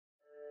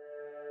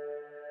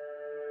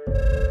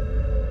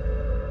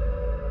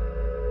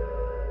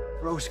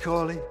Rose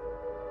Corley,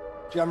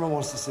 General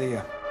wants to see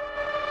you.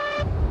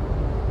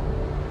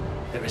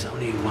 There is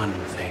only one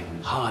thing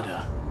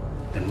harder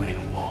than winning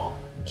a war.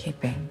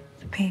 Keeping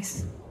the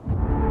peace.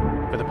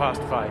 For the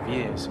past 5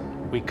 years,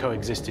 we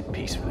coexisted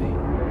peacefully.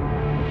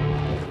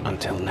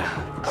 Until now.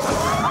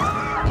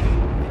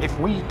 If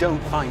we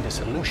don't find a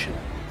solution,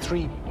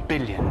 3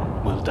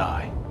 billion will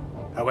die.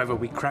 However,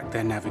 we crack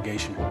their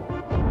navigation.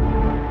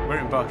 We're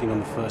embarking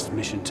on the first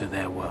mission to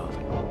their world.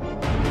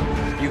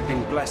 You've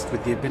been blessed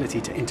with the ability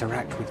to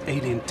interact with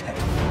alien tech.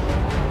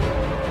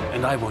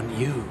 And I want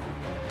you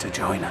to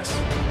join us.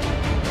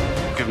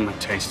 Give them a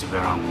taste of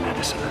their own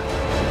medicine.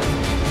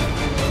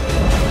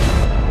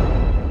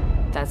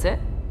 That's it?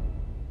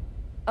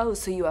 Oh,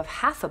 so you have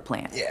half a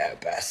plan? Yeah,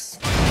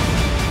 best.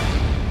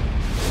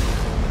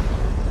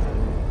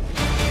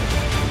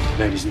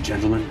 Ladies and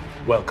gentlemen,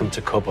 welcome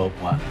to Cobalt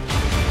 1.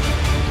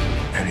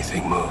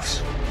 Anything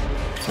moves.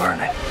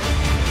 Learn it.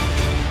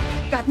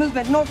 Got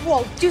movement, north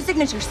wall, 2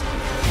 signatures.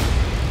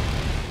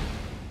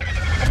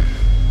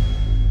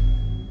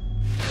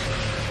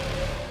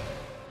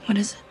 What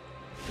is it?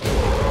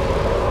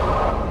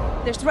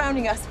 They're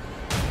surrounding us.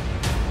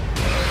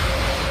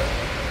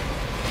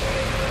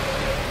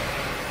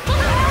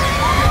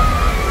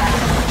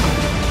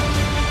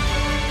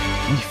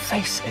 We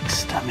face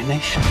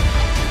extermination.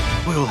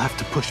 We will have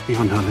to push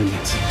beyond our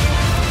limits.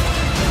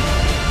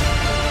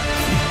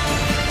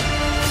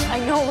 I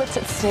know what's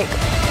at stake.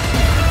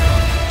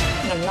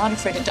 And I'm not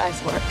afraid to die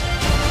for it.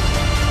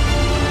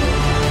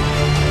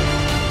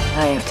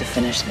 I have to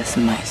finish this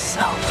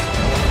myself.